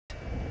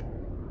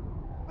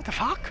What the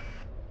fuck? I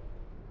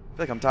feel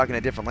like I'm talking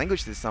a different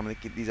language to some of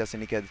these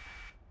SNE kids.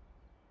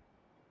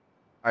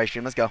 Alright,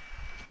 stream, let's go. Alright,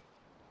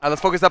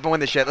 let's focus up and win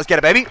this shit. Let's get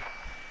it, baby.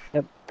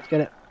 Yep, let's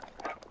get it.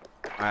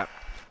 Alright.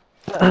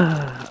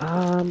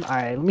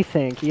 Alright, let me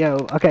think.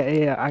 Yo,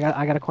 okay, yeah,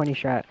 I got a corny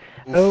strat.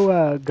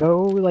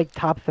 Go like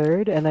top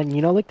third, and then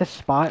you know like the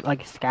spot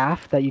like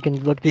scaff that you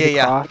can look through the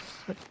cross.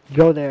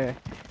 Go there.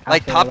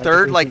 Like top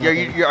third, like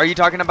are you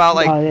talking about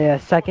like? Oh yeah,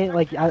 second,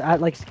 like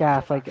at like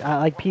scaff, like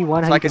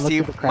P1. So I can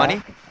see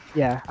money.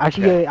 Yeah,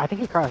 actually, I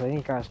think he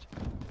crossed.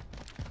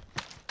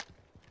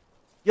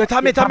 Yo,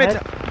 top mid. Top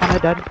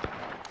head dead.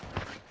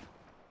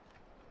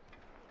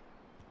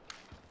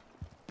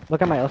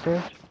 Look at my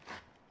ulcers.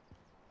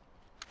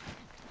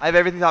 I have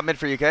everything top mid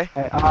for you, okay?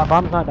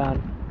 Bomb's not down.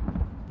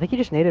 I think he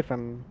just naded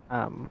from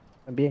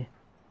B.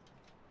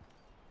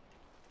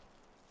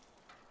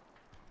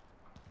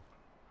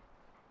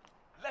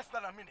 Less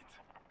than a minute.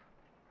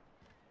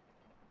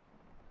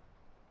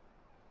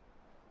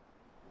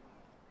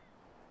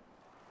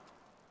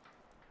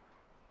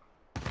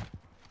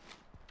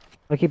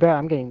 Lucky bro,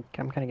 I'm kind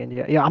of getting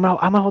you. Yeah, I'm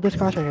gonna hold this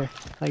cross right here.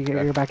 Like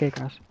your back A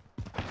cross.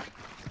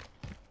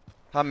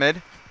 Top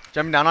mid,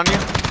 jumping down on you.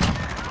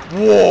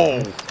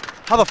 Whoa!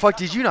 How the fuck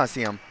did you not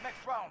see him?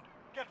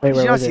 Wait,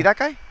 did you not see that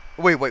guy?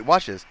 Wait,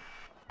 watch this.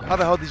 How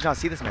the hell did you not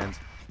see this man's?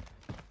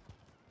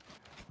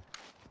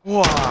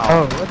 Wow.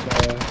 Oh, what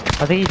the?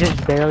 I think he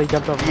just barely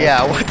jumped over.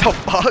 Yeah, what the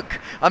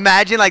fuck?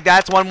 Imagine like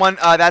that's 1-1.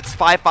 That's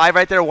 5-5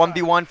 right there.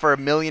 1v1 for $1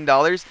 million,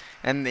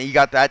 and you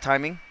got that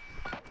timing.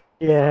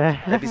 Yeah.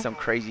 That'd be some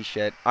crazy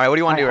shit. All right, what do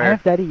you want to do I here?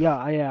 have Daddy. Yeah.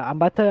 I'm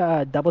about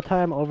to double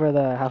time over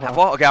the half wall.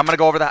 Wall? Okay, I'm gonna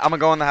go over that. I'm gonna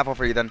go on the half wall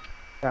for you then.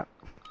 Yeah.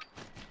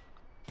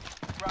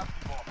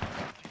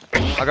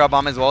 I'll grab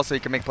bomb as well so you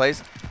can make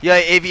plays. Yeah,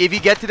 if you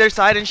get to their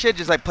side and shit,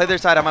 just like play their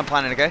side. I'm on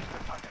planet, okay?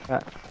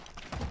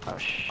 Oh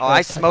shit. Oh,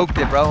 I smoked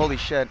it, bro. Holy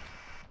shit.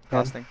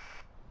 Costing.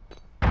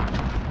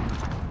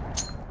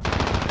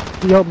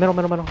 Yo, middle.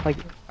 Like.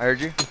 I heard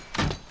you.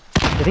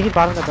 You think he's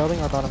bottom of the building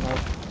or bottom mid?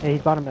 Yeah,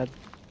 he's bottom mid.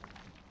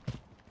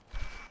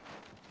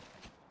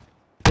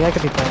 Yeah, I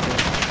could be playing.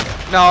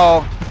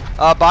 No.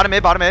 Bottom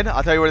mid.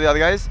 I'll tell you where the other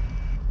guy is.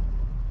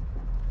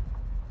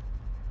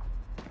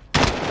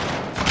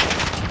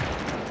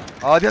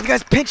 Oh, the other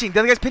guy's pinching.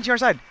 Our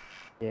side.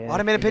 Yeah.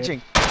 Bottom mid and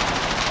pinching.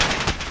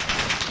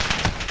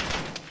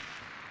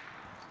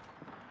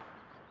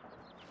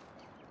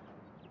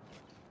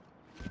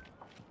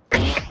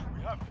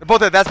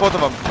 That's both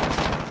of them.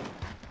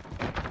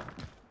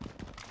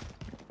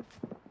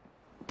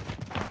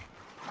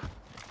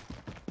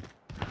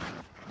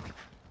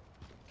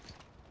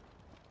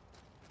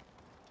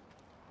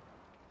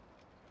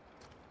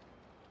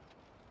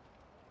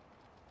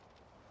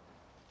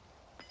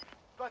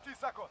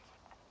 Seconds.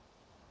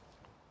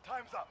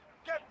 Time's up.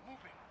 Get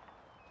moving.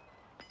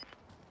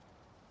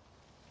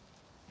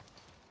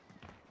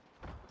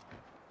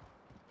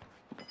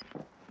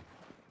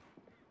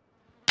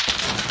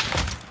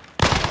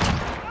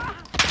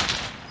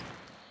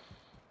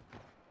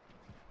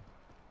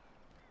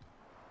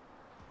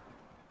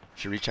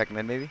 Should we check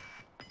mid maybe?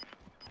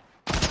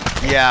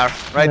 Yeah,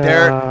 right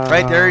there.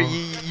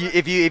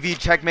 If you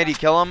check mid, you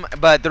kill him.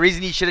 But the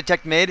reason you should have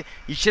checked mid,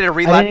 you should have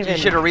relapped. You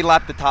should have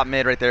relapped the top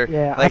mid right there.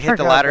 Yeah, like hit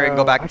the ladder and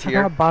go back to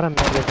tier. Bottom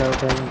mid was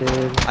open,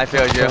 dude. I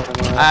feel you.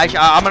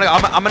 I'm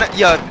gonna.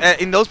 Yeah,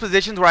 in those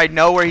positions where I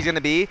know where he's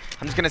gonna be,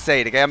 I'm just gonna say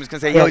it. Okay, I'm just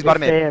gonna say, yo, he's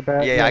bottom mid.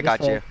 Yeah, I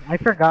got you. I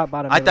forgot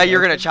bottom mid. I thought you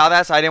were gonna chow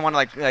that, so I didn't want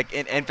to like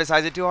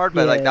emphasize it too hard.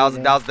 But like that was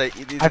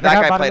that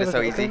guy played it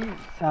so easy.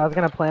 So I was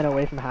gonna plan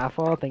away from half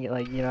wall, thinking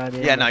like you know what I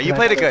mean. Yeah, no, you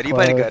played it good. You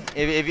played it good.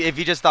 If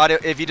you just thought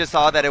if you just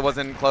saw that it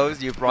wasn't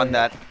closed, you run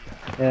that.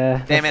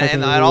 Yeah. Damn it,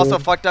 and I also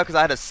fucked up because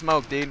I had a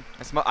smoke, dude.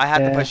 I had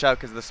to push out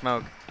because of the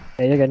smoke.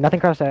 Yeah, you're good. Nothing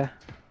cross there.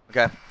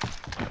 Okay.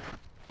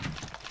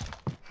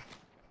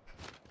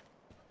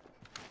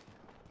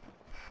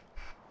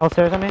 All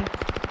stairs on me.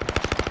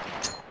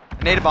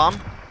 I need a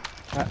bomb.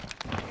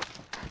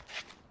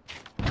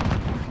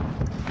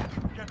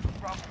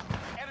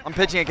 I'm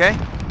pitching, okay?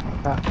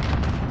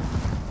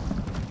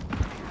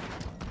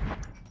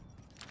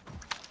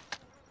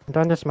 I'm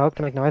throwing the smoke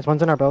to make noise.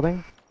 One's in our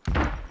building.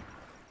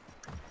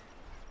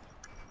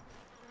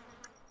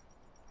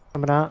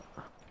 Coming out.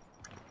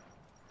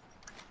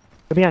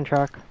 Could be on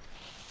track.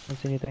 Don't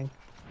see anything.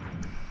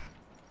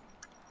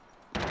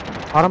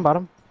 Bottom.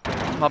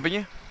 I'm helping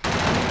you.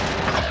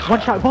 One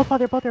shot. Both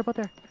there.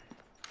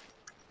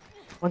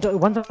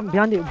 One's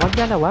behind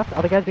the left.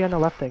 Other guy's behind the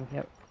left thing.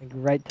 Yep. Like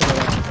right to the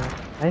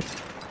left. Nice.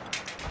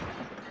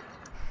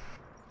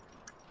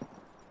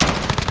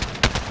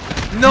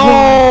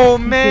 No,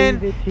 man.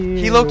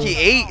 He low-key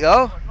ate,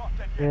 yo.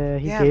 Yeah,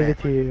 he gave it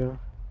to you.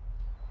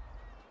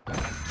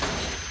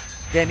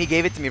 Damn, he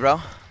gave it to me, bro.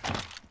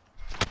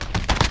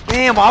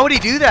 Damn, why would he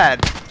do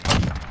that?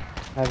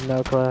 I have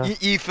no clue.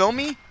 You feel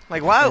me?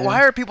 Like,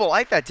 why are people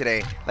like that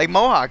today? Like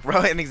Mohawk,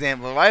 bro, an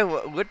example. Why?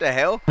 What the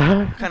hell?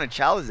 What kind of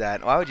chow is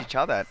that? Why would you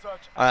chow that? All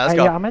right, let's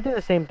go. Yeah, I'm gonna do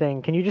the same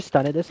thing. Can you just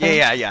stun it this time?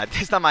 Yeah.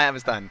 This time I have a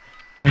stun.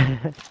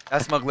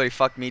 That smoke literally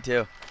fucked me too.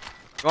 You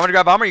want me to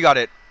grab bomb or you got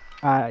it?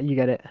 You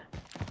get it.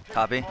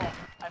 Copy.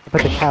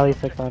 Put the Cali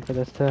 6 on for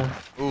this too.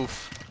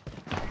 Oof.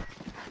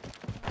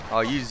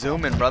 Oh, you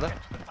zooming, brother.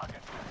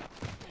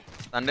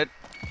 Stunned it.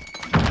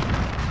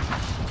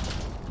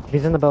 If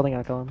he's in the building,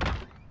 I'll kill him.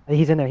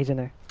 He's in there. He's in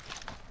there.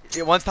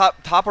 Yeah, one's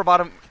top or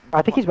bottom?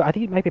 I think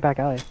he might be back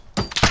alley.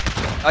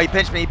 Oh, he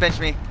pinched me. He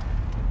pinched me.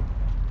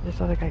 This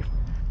other guy.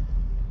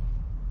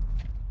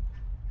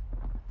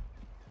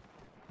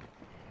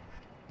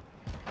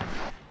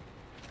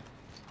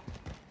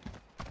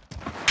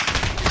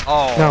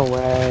 Oh. No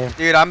way.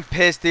 Dude, I'm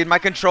pissed, dude. My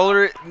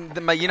controller,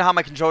 you know how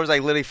my controller's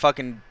like literally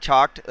fucking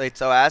chalked, like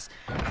so ass.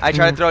 I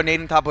tried to throw a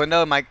nade in top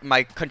window, and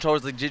my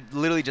controller's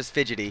literally just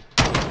fidgety.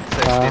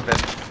 So stupid.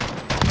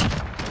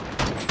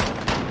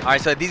 All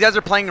right, so these guys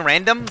are playing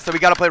random, so we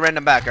gotta play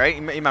random back, right?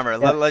 You remember?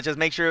 Yep. Let's just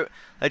make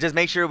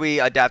sure we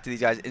adapt to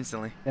these guys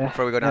instantly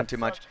before we go down too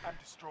much. Search and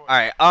destroy. All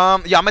right,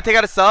 yeah, I'm gonna take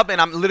out a sub,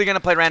 and I'm literally gonna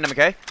play random,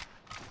 okay?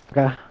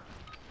 Okay. I'm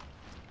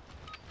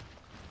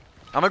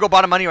gonna go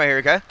bottom money right here,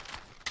 okay?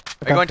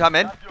 Are Okay. you going top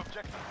mid? Have the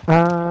objective.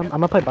 I'm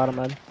gonna play bottom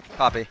mid.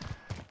 Copy.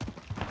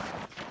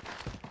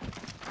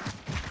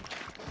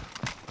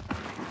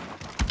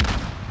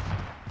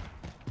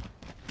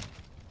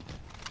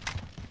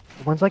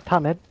 One's like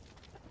top mid.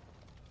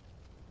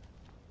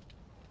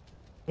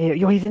 Hey,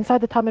 yo, he's inside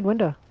the top mid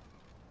window.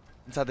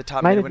 Inside the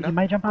top mid He window.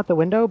 might jump out the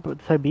window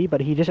to B, but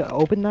he just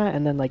opened that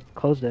and then like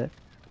closed it.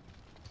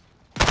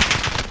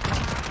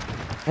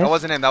 That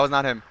wasn't him. That was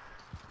not him.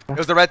 It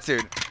was the red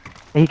suit.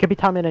 He could be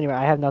top mid anyway.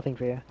 I have nothing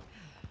for you.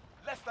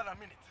 Less than a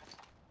minute.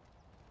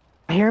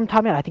 I hear him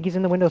top mid. I think he's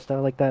in the window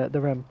still, like the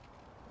rim.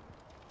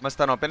 Must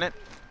not open it.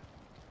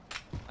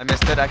 I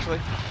missed it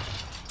actually.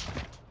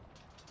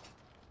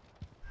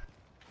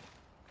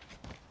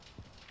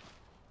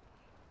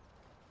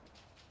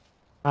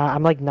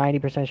 I'm like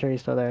 90% sure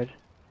he's still there.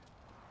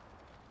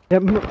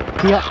 Yep.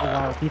 Yeah. Oh,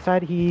 wow. B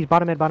side. He's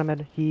bottom mid. Bottom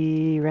mid.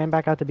 He ran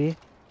back out to B.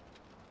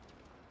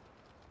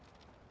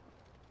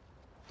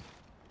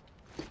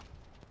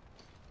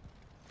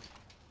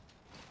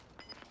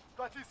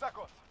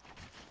 Seconds.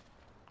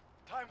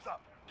 Time's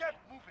up. Get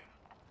moving.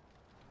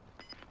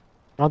 I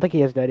don't think he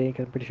has daddy,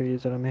 because I'm pretty sure he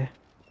used it on me.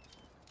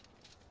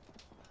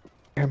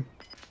 Here.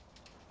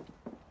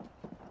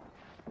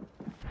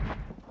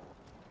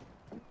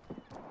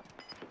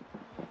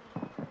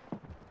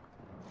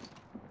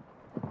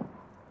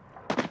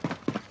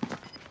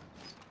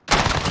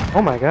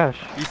 Oh my gosh.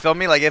 You feel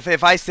me? Like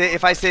if I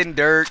sit in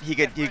dirt, he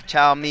could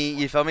chow me.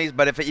 You feel me?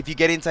 But if you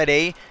get inside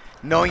A,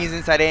 knowing he's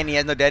inside A and he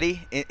has no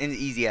daddy, an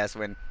easy ass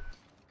win.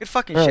 Good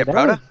fucking shit,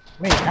 brother.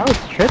 Wait, that was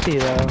trippy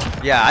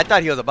though. Yeah, I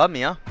thought he was above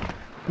me, huh?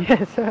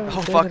 Yes. The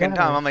whole fucking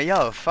time. I'm like,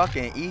 yo,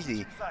 fucking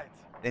easy.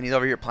 Then he's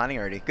over here planning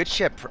already. Good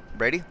shit,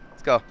 Brady.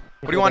 Let's go.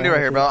 What do you want to do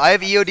right here, bro? I have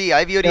EOD. I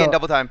have EOD in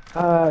double time.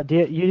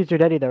 You used your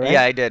daddy though, right?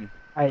 Yeah, I did.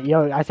 Alright,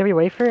 yo, I say we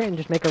wait for it and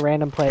just make a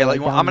random play. Okay,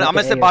 like, I'm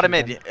gonna sit bottom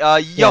mid.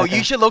 Yo,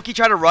 you should low-key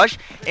try to rush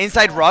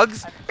inside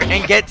rugs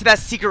and get to that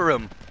secret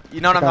room. You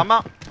know what I'm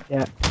talking about?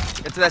 Yeah.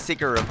 Get to that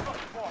secret room.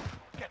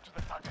 Get to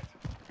the target.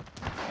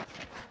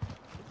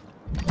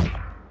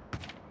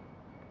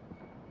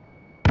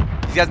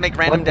 These guys make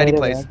random daddy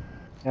plays.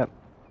 Yep.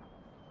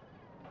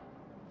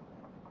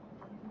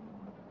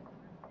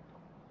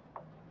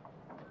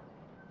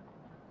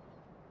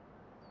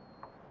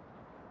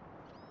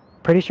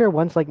 Pretty sure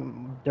one's like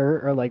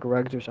dirt or like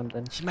rugs or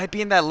something. She might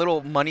be in that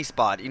little money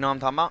spot. You know what I'm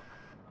talking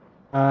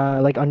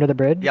about? Like under the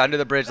bridge? Yeah, under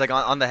the bridge, like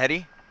on the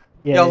heady.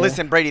 Yeah. Yo,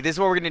 listen, Brady, this is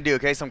what we're gonna do,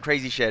 okay? Some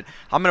crazy shit.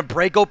 I'm gonna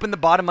break open the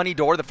bottom money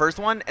door, the first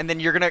one, and then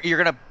you're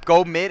gonna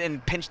go mid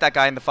and pinch that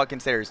guy in the fucking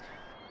stairs.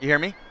 You hear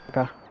me?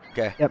 Okay.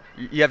 Okay. Yep.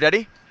 You have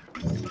daddy?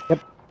 Yep.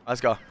 Let's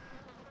go.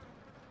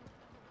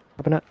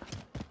 Open it.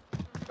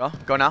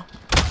 Go now.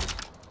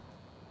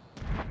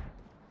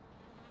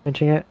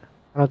 Pinching it.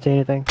 I don't see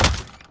anything.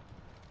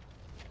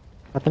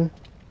 Nothing.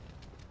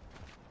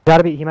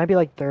 Gotta be. He might be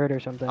like third or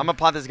something. I'm gonna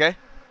plant this guy.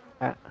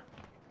 Yeah.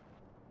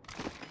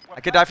 I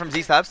could die from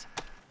Z stabs.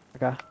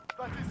 Okay.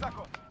 30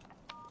 seconds.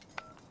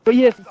 But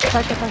yes.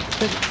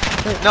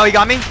 Attack. No, he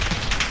got me.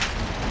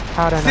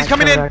 How did I He's not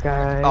coming kill in. that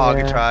guy? Oh,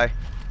 Yeah. good try.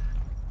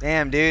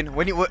 Damn, dude.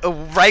 When you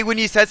right when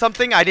you said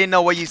something, I didn't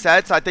know what you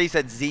said, so I thought you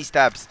said Z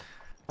steps.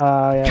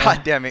 Yeah.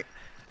 God damn it.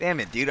 Damn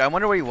it, dude. I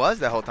wonder where he was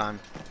that whole time.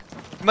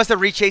 He must have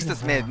rechased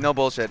us mid. No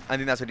bullshit. I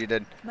think that's what he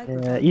did.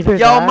 Yeah, either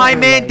Yo, that my or,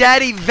 man, like,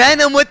 Daddy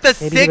Venom with the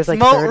maybe he was, 6 like,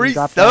 mo third and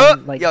dropped reset.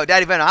 down, like, Yo,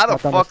 Daddy Venom, how the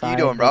dropped on the fuck you side,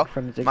 doing, bro? like,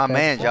 from zigzag My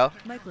man, stuff.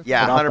 Joe.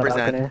 Yeah, Get off the 100%.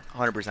 balcony.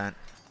 100%.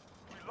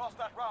 We lost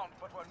that round,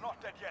 but we're not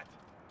dead yet.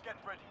 Get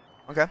ready.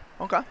 Okay,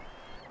 okay.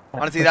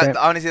 Honestly, Okay.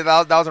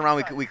 that was a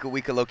round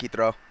we could low key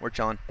throw. We're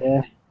chilling.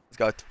 Yeah. Let's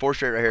go. 4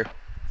 straight right here.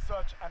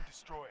 Search and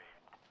destroy.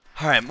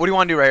 All right, what do you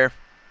want to do right here?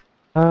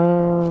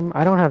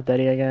 I don't have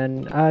daddy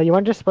again. You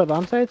want to just split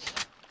bomb sites?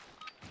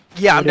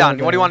 Yeah, I'm do you down.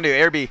 wanna What do you do? want to do?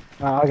 Air B.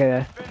 Oh, okay. Yeah.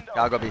 Defend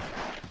Yeah, I'll go B.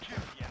 Kill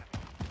the enemy.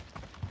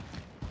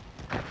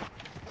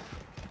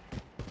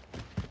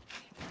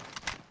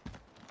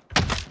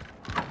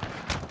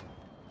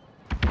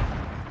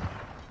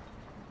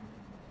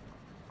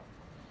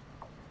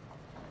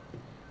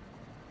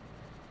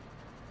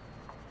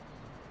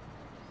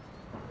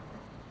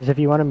 Because if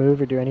you want to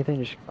move or do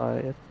anything, just call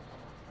it.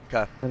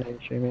 Okay. And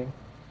I'm streaming.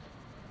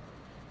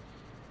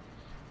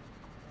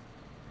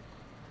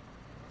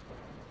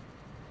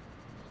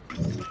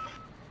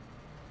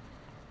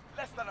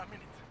 Less than a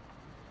minute.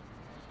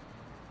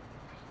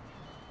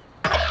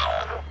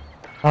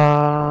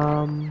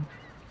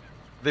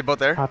 They both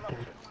there? Top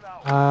third.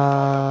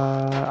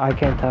 I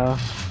can't tell.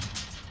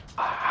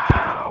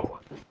 Wow.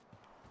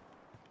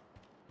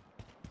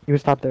 He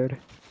was top third.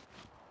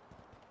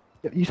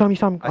 You saw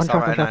him, I on saw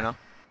track, him, on I track. know.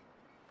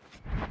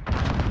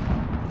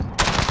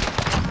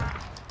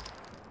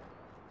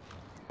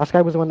 Last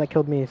guy was the one that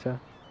killed me, so.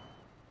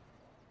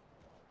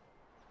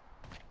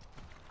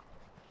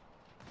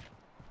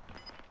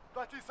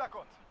 30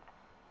 seconds.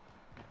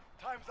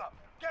 Time's up.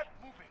 Get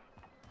moving.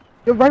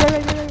 Yo,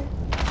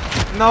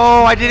 right.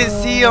 No, I didn't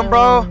see him,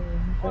 bro.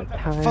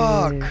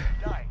 Fuck.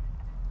 Die.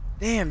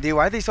 Damn, dude,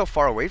 why are they so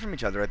far away from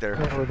each other right there?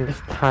 Oh, this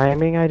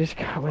timing I just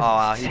got was Oh,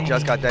 wow, he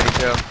just got insane.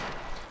 Daddy too.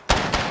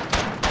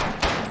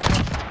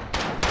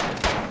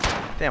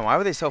 Damn, why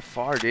were they so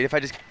far, dude? If I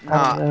just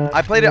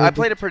I played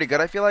it pretty good,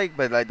 I feel like,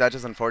 but like that's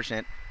just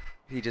unfortunate.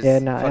 He just Yeah,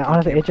 no, fucking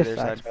honestly, came it to just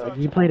their sucks. side. Bro.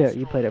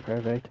 You played it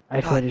perfect.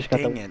 I feel I God just got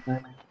dang the it.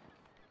 timing.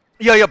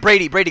 Yo,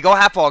 Brady, go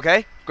half wall,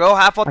 okay? Go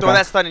half wall, throw Okay.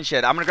 that stun and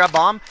shit. I'm gonna grab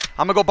bomb.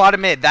 I'm gonna go bottom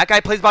mid. That guy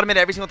plays bottom mid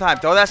every single time.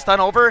 Throw that stun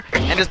over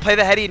and just play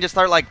the heady and just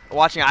start like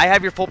watching. I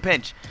have your full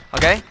pinch,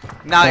 okay?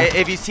 Now, Yeah.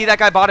 if you see that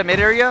guy bottom mid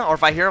area, or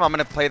if I hear him, I'm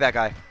gonna play that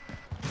guy.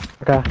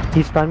 Okay,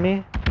 he stunned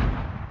me.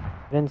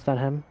 I didn't stun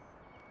him.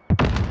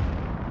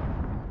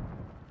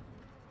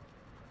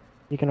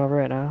 You can over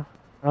right now.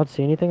 I don't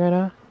see anything right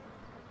now.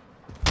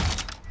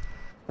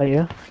 That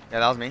you? Yeah,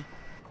 that was me.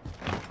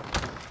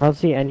 I don't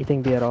see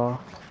anything B at all.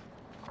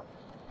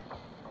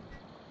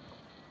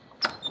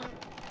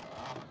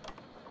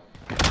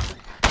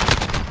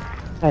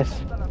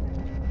 Nice.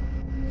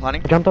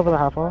 Planning. I jumped over the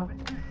half wall.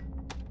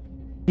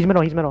 He's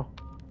middle.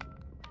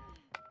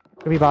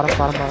 Could be bottom,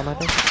 I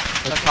think.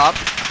 That's top.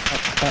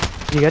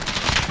 You good?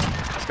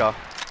 Let's go.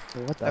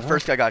 Wait, what the That hell?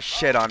 first guy got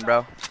shit on,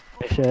 bro.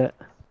 Shit.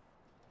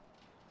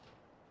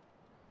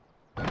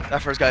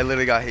 That first guy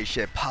literally got his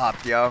shit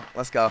popped, yo.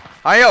 Let's go. All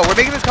right, yo, we're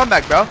making this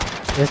comeback, bro.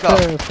 Yes, go.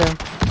 sir, yes, sir.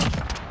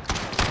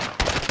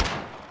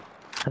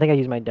 I think I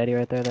used my daddy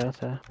right there, though,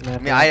 so. I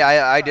mean,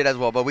 I did as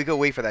well, but we could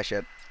wait for that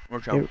shit. We're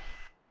chilling. Dude.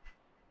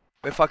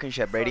 We're fucking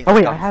shit, Brady. Oh,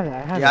 wait, Let's I go. have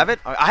it, You have it?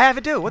 I have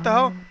it too. What the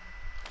hell?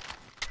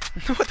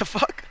 What the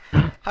fuck?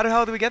 How the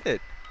hell do we get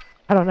it?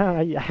 I don't know.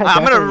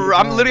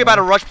 I'm literally about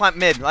to rush plant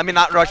mid. I mean,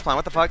 not rush plant.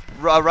 What the fuck?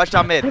 Rush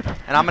down mid, and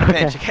I'm gonna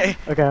pinch. Okay.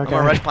 Okay. I'm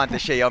gonna rush plant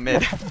this shit, yo,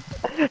 mid.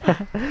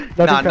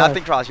 Nah,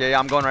 nothing cross. Yeah,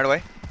 I'm going right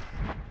away.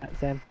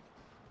 Same.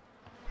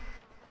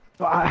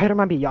 Oh, I heard him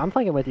on B. Yo, I'm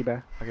flanking with you,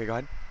 bro. Okay, go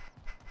ahead.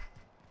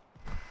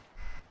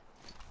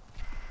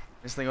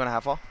 This thing going to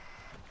half wall.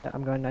 Yeah,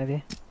 I'm going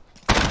Ivy.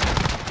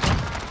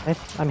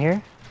 Nice. I'm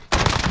here.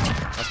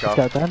 Let's go.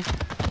 Let's go, then.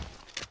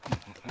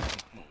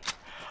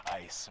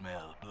 I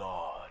smell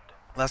blood.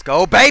 Let's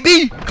go,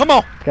 baby. Come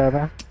on. Let's go,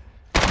 bro.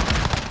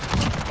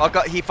 Fuck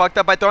up. He fucked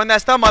up by throwing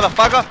that stun,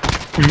 motherfucker.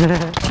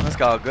 Let's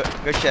go.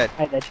 Good shit.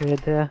 I bet you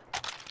did too.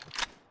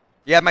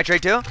 You have my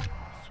trade too?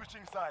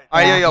 Switching sides. All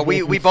right, Yeah, yo.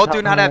 he We both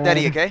do not have shot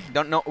Daddy, my- okay?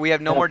 Don't know. We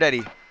have no more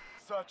Daddy.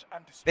 Search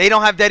and destroy. They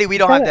don't have Daddy. We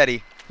don't have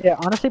Daddy. Yeah,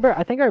 honestly, bro,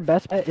 I think our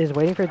best bet is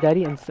waiting for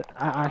Daddy and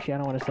actually I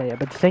don't want to say it,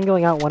 but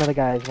singling out one of the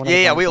guys.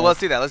 Yeah. Let's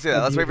do that. Let's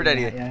wait for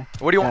Daddy. Yeah.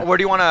 What do you? Yeah. Where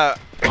do you wanna? All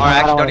I right,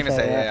 actually, don't don't wanna even say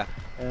say. it.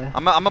 Yeah.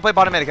 I'm gonna play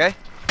bottom mid, okay?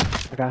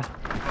 Okay.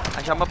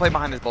 Actually, I'm gonna play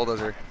behind this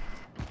bulldozer.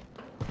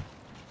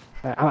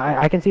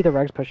 I can see the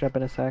regs push up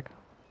in a sec.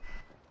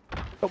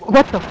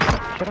 What the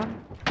fuck? Shit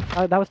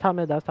on? That was top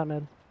mid.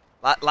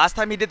 Last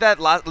time he did that,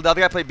 the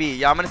other guy played B.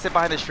 Yeah, I'm gonna sit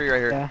behind this tree right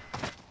here. Yeah.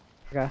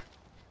 Okay.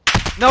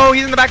 No,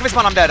 he's in the back of his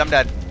spawn. I'm dead.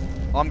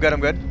 Oh, I'm good.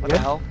 What the Good?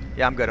 hell?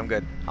 Yeah, I'm good.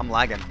 I'm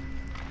lagging.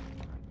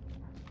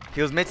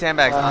 He was mid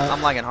sandbags.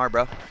 I'm lagging hard,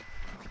 bro.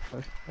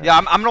 Yeah,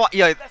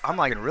 I'm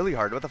lagging really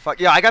hard. What the fuck?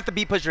 Yeah, I got the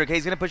B pusher. Okay,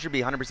 he's gonna push your B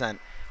 100%.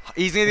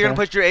 He's either gonna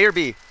push your A or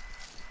B.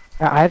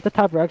 I have the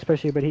top regs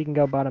push you, but he can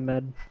go bottom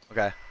mid.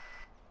 Okay.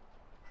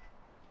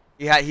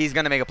 Yeah, he's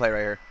gonna make a play right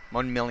here.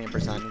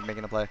 1,000,000%. He's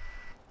making a play.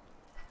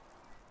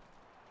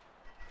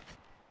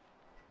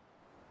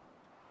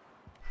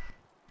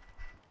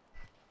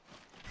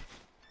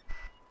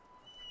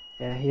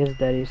 Yeah, he is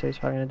Daddy, so he's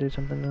probably gonna do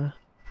something.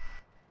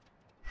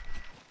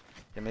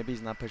 Yeah, maybe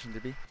he's not pushing to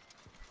B.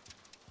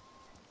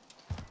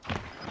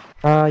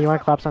 You want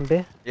to collapse on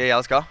B? Yeah,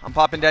 let's go. I'm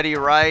popping Daddy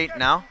right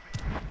now.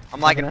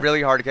 I'm lagging Okay.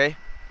 really hard, okay?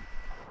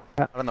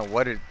 Yeah. I don't know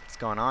what is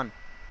going on.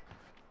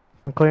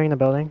 I'm clearing the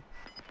building.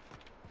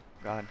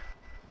 God.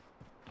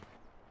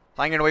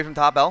 Flying it away from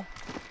top L.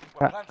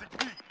 We're planting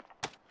B.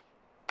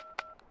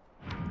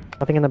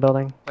 Nothing in the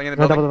building. Flying in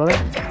the You wanna building.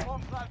 double the building?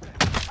 Bomb planted.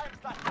 Time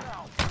starts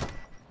now.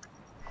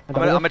 I'm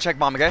gonna check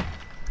bomb, okay?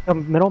 Oh,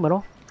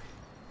 middle.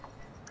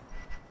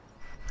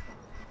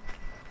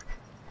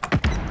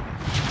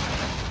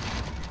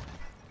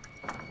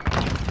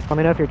 Let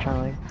me know if you're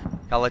channeling.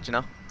 I'll let you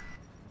know.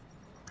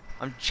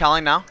 I'm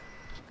challenging now.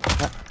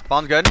 Yeah.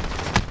 Bomb's good.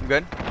 I'm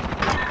good.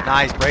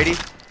 Nice, Brady.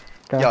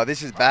 go. Yo,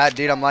 this is bad,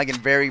 dude. I'm lagging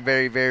very,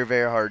 very, very,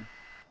 very hard.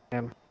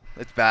 Damn.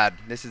 It's bad.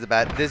 This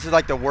is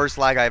like the worst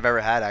lag I've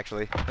ever had,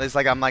 actually. It's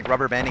like I'm like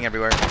rubber banding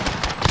everywhere.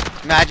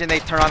 Imagine they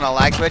turn on a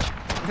lag switch.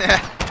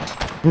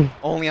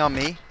 Only on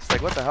me. It's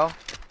like, what the hell?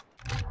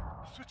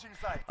 Switching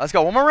sides. Let's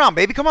go. One more round,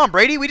 baby. Come on,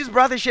 Brady. We just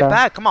brought this shit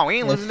back. Come on, we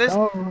ain't losing this.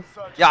 Oh.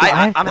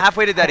 Yeah, I'm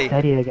halfway to Daddy.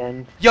 Daddy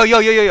again.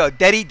 Yo.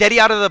 Daddy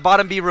out of the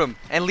bottom B room.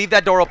 And leave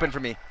that door open for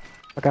me.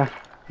 Okay.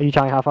 Are you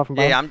trying half off from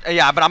bomb?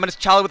 Yeah, but I'm gonna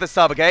chow it with a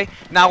sub, okay?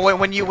 Now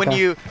when you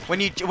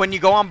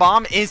go on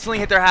bomb, instantly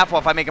hit their half wall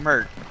if I make them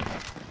hurt.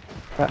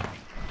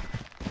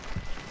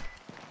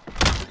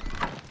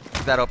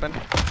 Is that open?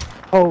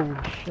 Oh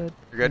shit.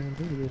 You're good. I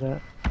didn't do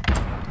that.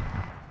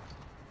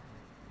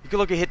 You can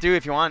look at hit through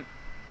if you want.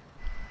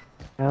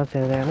 I don't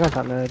say that. I'm not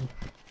that mode.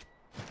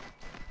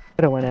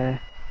 I don't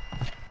wanna.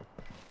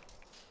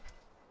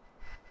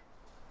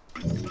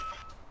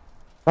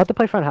 I'll have to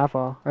play front half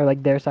wall or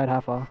like their side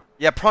half wall.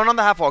 Yeah, prone on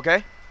the half wall,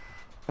 okay?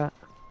 Less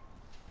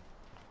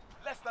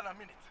than a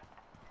minute.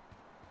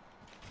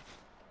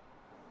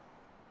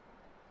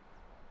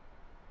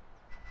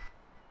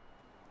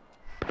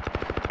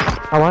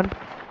 I won.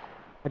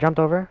 I jumped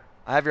over.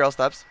 I have your L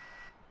steps.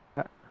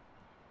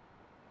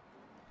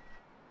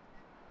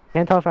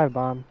 Can't tell if I have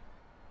bomb.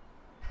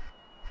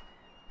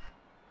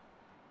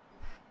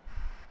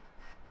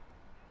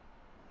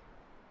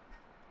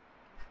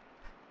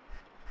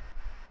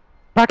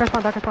 Back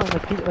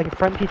respawn, like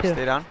front P2.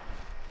 Stay down.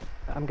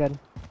 I'm good.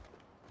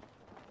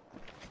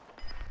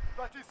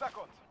 30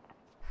 seconds.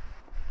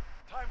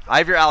 Time's up. I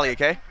have your alley,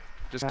 okay?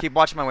 Just Yeah. keep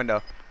watching my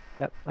window.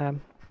 Yep, I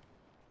am.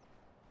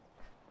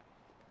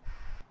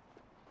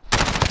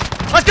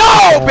 Let's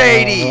go,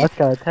 baby! Let's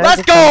go.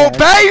 Let's go,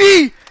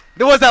 baby!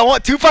 There was that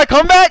one 2-5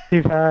 comeback?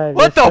 2-5.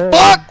 What the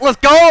fuck? Let's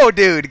go,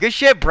 dude. Good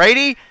shit,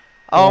 Brady.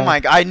 Oh Yeah. my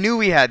god, I knew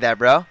we had that,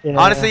 bro. Yeah,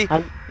 Honestly, in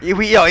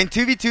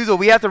 2v2s, what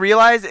we have to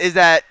realize is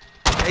that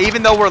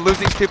even though we're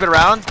losing stupid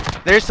rounds,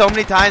 there's so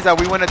many times that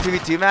we win a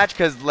 2v2 match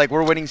because like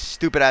we're winning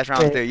stupid ass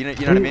rounds too. You know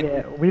what I mean?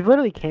 Yeah, we've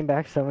literally came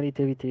back so many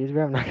 2v2s,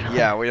 bro. I'm not gonna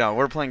Yeah, we know.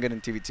 We're playing good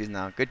in 2v2s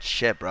now. Good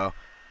shit, bro.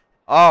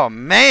 Oh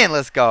man,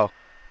 let's go.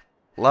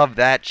 Love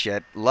that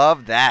shit.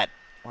 Love that.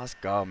 Let's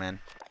go, man.